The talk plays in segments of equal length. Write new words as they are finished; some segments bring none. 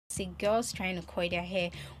See girls trying to coil their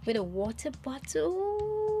hair with a water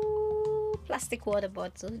bottle, plastic water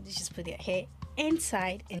bottle. They just put their hair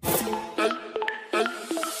inside and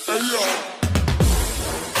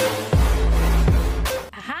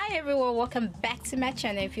hi everyone, welcome back to my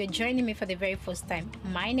channel. If you're joining me for the very first time,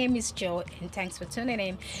 my name is Jo and thanks for tuning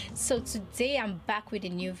in. So today I'm back with a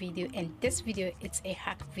new video, and this video, it's a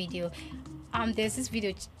hack video. There's this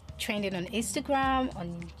video trending on Instagram,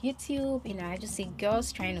 on YouTube. I just see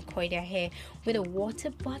girls trying to coil their hair with a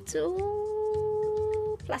water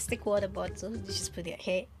bottle, plastic water bottle. They just put their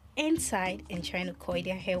hair inside and trying to coil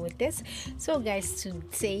their hair with this. So guys,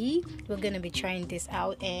 today we're gonna be trying this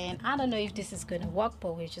out, and I don't know if this is gonna work,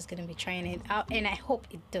 but we're just gonna be trying it out, and I hope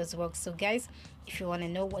it does work. So guys, if you want to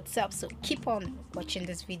know what's up, so keep on watching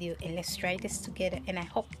this video and let's try this together, and I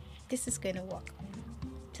hope this is gonna work.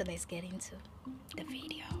 So let's get into the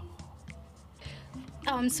video.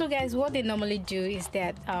 So guys, what they normally do is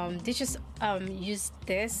that they just use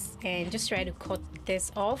this and just try to cut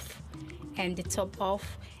this off and the top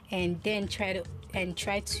off, and then try to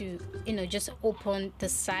just open the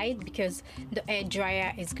side, because the air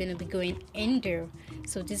dryer is going to be going in there.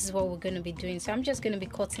 So this is what we're going to be doing. So I'm just going to be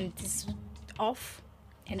cutting this off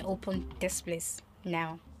and open this place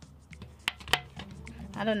now.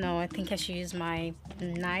 I don't know, I think I should use my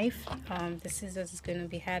knife. The scissors is going to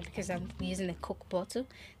be hard because I'm using a Coke bottle.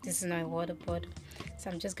 This is not a water bottle. So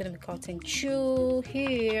I'm just going to be cutting through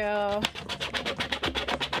here.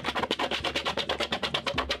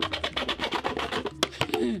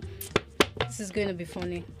 This is going to be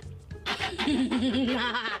funny.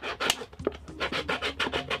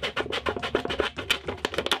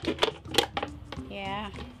 Yeah.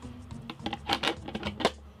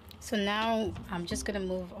 So now I'm just gonna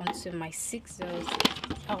move on to my scissors.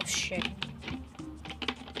 Oh shit.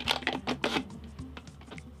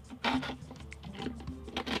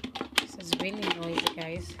 This is really noisy,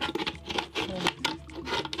 guys.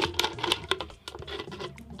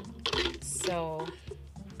 So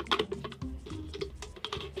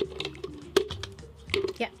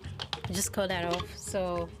yeah, just cut that off.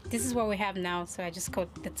 So this is what we have now. So I just cut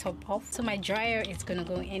the top off. So my dryer is gonna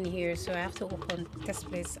go in here, so I have to open this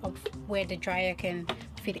place up where the dryer can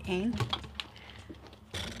fit in.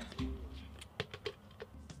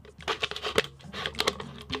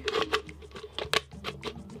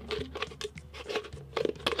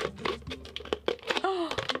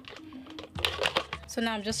 So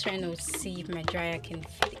now I'm just trying to see if my dryer can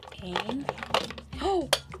fit in. Oh,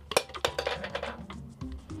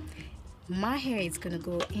 my hair is gonna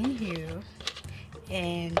go in here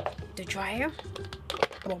and the dryer.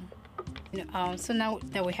 Boom. So now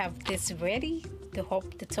that we have this ready, the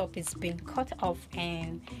top is been cut off,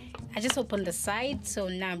 and I just opened the side. So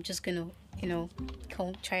now I'm just gonna let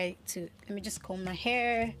me just comb my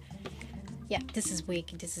hair. Yeah, this is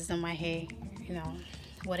wig, this is not my hair,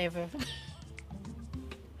 whatever.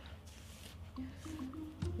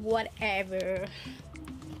 Whatever.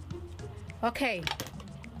 Okay,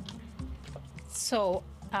 so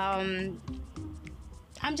I'm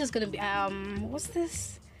just gonna be what's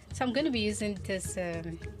this? So I'm gonna be using this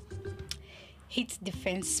heat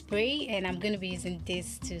defense spray, and I'm gonna be using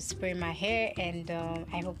this to spray my hair, and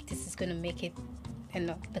I hope this is gonna make it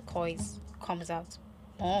and the coils comes out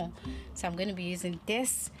more. So I'm gonna be using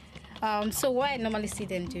this. So what I normally see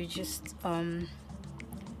them do, just kind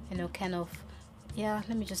of, yeah,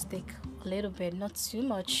 let me just take a little bit, not too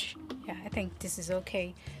much. Yeah, I think this is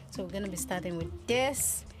okay. So we're gonna be starting with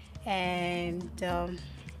this, and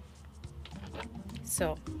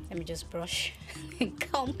so let me just brush and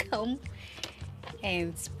comb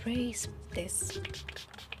and spray this.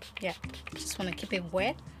 Yeah, just want to keep it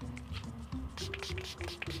wet.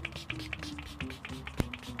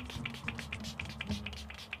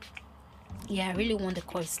 Yeah, I really want the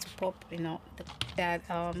coils to pop,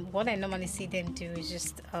 what I normally see them do is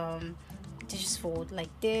just they just fold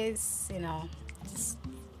like this, just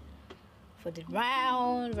for the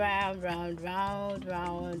round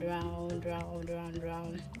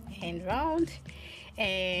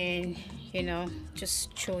and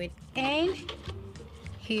just throw it in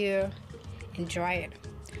here and dry it.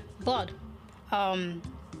 But I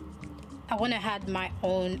want to add my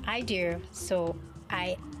own idea, so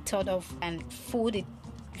I thought of and fold it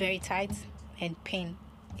very tight and pin.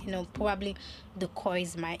 Probably the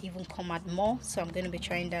coils might even come out more, so I'm going to be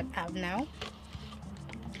trying that out now.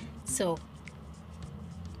 So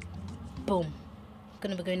boom,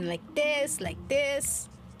 gonna be going like this,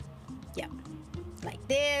 yeah, like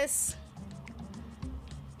this.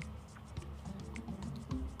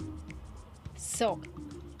 So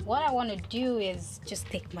what I want to do is just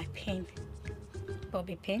take my pin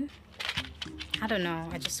bobby pin. I don't know,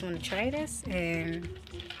 I just want to try this and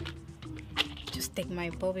just take my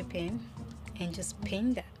bobby pin and just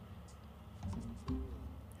pin that.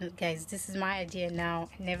 Guys, this is my idea now.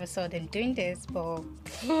 I never saw them doing this, but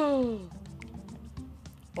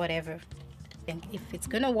whatever. And if it's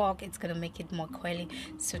gonna work, it's gonna make it more coily.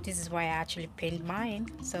 So this is why I actually pinned mine.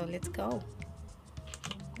 So let's go.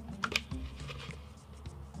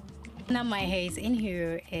 Now my hair is in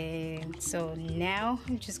here, and so now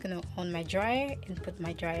I'm just gonna on my dryer and put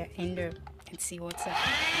my dryer in there and see what's up.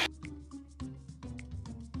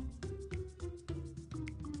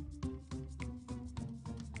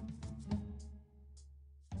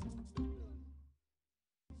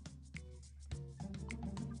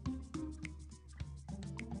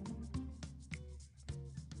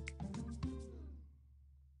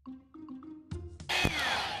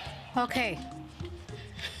 Okay.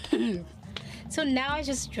 So now I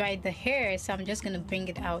just dried the hair, so I'm just gonna bring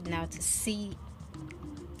it out now to see,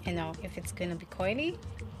 you know, if it's gonna be coily.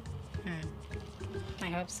 I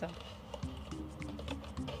hope so.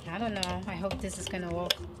 I don't know, I hope this is gonna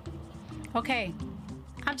work. Okay,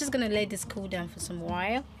 I'm just gonna let this cool down for some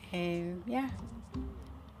while, and yeah.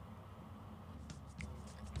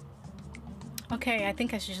 Okay, I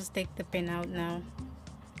think I should just take the pin out now.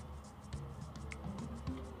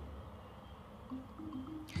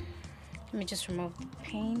 Let me just remove the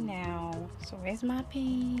pin now. So where's my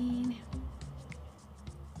pin?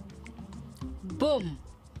 Boom.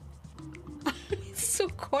 It's so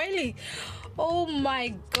coily. Oh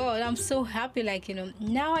my god, I'm so happy. Like, you know,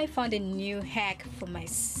 now I found a new hack for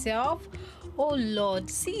myself. Oh lord,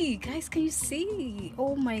 see guys, can you see?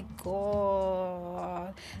 Oh my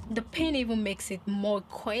god, the pin even makes it more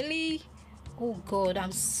coily. Oh god,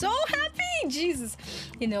 I'm so happy, Jesus.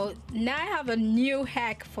 You know, now I have a new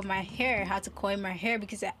hack for my hair, how to coil my hair,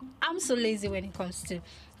 because I'm so lazy when it comes to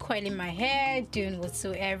coiling my hair, doing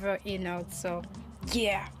whatsoever, you know. So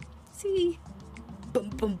yeah, see, boom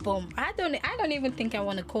boom boom. I don't even think I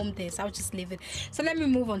want to comb this. I'll just leave it. So let me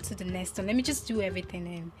move on to the next one. Let me just do everything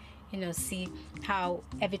and, you know, see how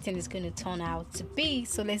everything is going to turn out to be.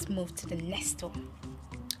 So let's move to the next one.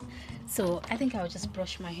 So I think I'll just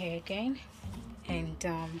brush my hair again. And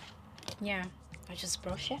yeah, I just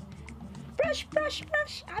brush it, brush.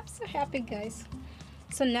 I'm so happy, guys.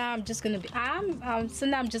 So now I'm just gonna be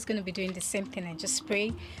doing the same thing. I just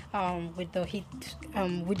spray with the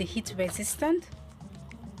heat resistant.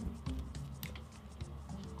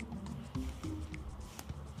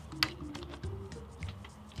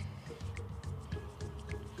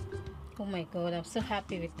 Oh my god, I'm so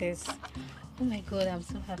happy with this. Oh my god, I'm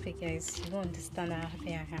so happy, guys. You don't understand how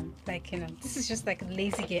happy I am. Like, you know, this is just like a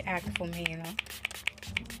lazy get act for me, you know.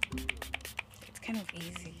 It's kind of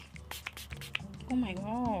easy. Oh my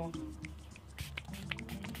god.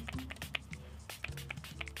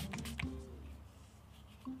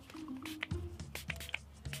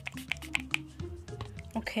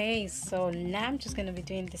 Okay, so now I'm just gonna be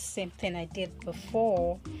doing the same thing I did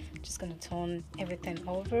before. Just gonna turn everything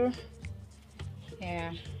over.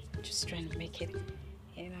 Yeah, just trying to make it,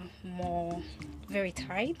 you know, more very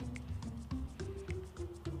tight.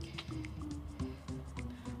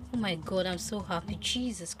 Oh my god, I'm so happy.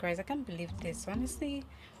 Jesus Christ, I can't believe this, honestly.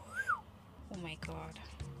 Oh my god.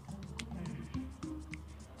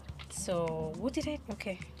 So what did I,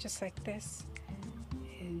 okay, just like this,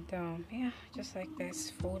 and yeah, just like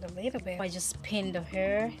this. Fold a little bit. I just pinned the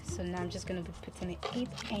hair, so now I'm just gonna be putting it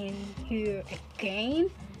in here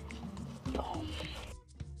again. Boom.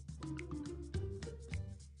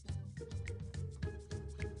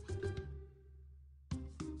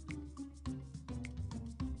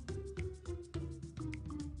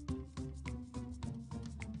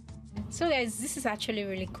 So guys, this is actually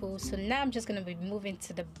really cool. So now I'm just gonna be moving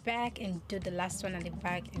to the back and do the last one at the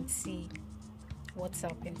back and see what's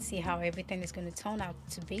up and see how everything is going to turn out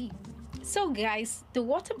to be. So guys, the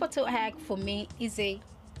water bottle hack for me is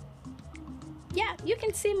yeah, you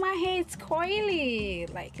can see my hair, it's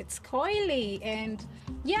coily, like it's coily, and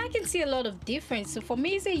yeah, I can see a lot of difference. So for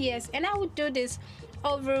me it's a yes, and I would do this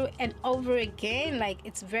over and over again. Like,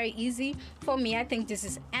 it's very easy for me. I think this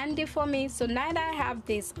is handy for me. So now that I have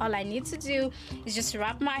this, all I need to do is just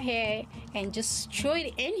wrap my hair and just throw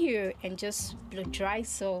it in here and just blow dry.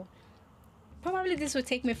 So probably this will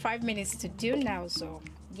take me 5 minutes to do now. So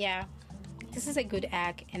yeah, this is a good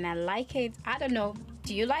hack and I like it. I don't know,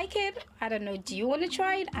 do you like it? I don't know, do you want to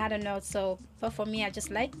try it? I don't know. So but for me, I just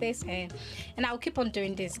like this, and I'll keep on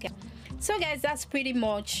doing this, guys. So guys, that's pretty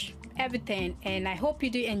much everything, and I hope you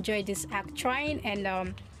do enjoy this hack trying.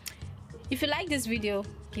 And if you like this video,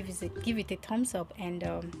 give it a thumbs up, and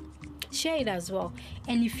share it as well.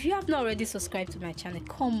 And if you have not already subscribed to my channel,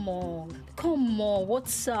 come on,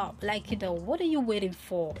 what's up? Like, what are you waiting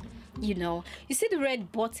for? You see the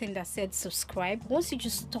red button that said subscribe? Once you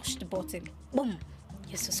just touch the button, boom,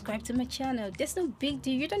 you subscribe to my channel. There's no big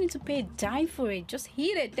deal. You don't need to pay a dime for it. Just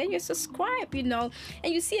hit it, then you subscribe. And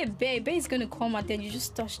you see a bell is gonna come out, then you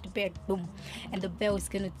just touch the bell, boom, and the bell is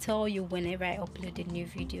gonna tell you whenever I upload a new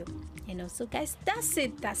video. So guys, that's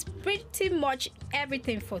it. That's pretty much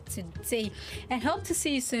everything for today, and hope to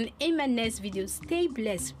see you soon in my next video. Stay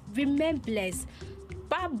blessed, remain blessed.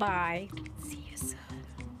 Bye bye. See you soon.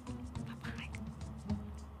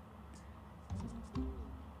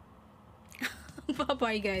 Bye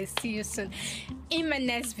bye guys, see you soon in my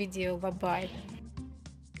next video. Bye bye.